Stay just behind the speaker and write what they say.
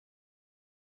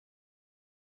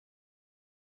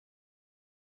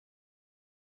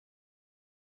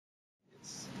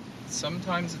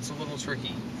sometimes it's a little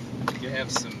tricky. You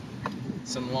have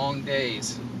some long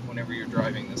days whenever you're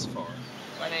driving this far.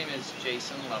 My name is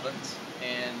Jason Lovitz,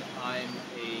 and I'm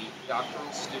a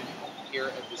doctoral student here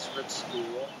at the Scripps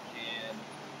School, and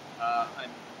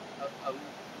I'm a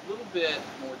little bit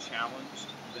more challenged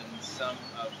than some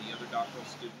of the other doctoral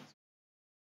students.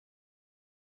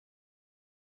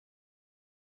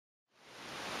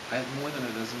 I have more than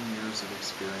a dozen years of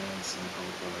experience in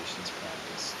public relations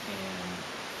practice, and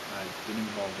I've been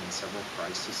involved in several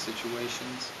crisis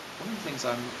situations. One of the things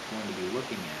I'm going to be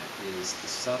looking at is the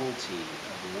subtlety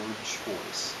of word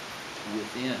choice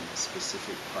within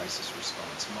specific crisis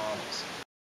response models.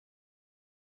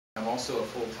 I'm also a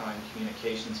full-time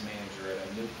communications manager at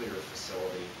a nuclear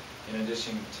facility, in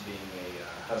addition to being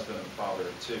a husband and father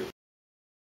of two.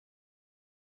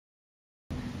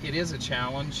 It is a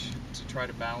challenge to try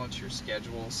to balance your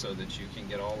schedule so that you can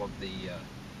get all of the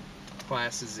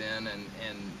classes in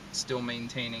and still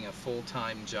maintaining a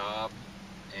full-time job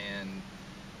and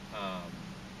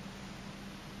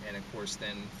of course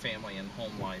then family and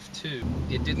home life too.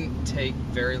 It didn't take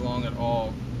very long at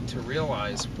all to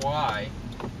realize why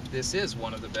this is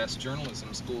one of the best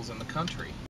journalism schools in the country.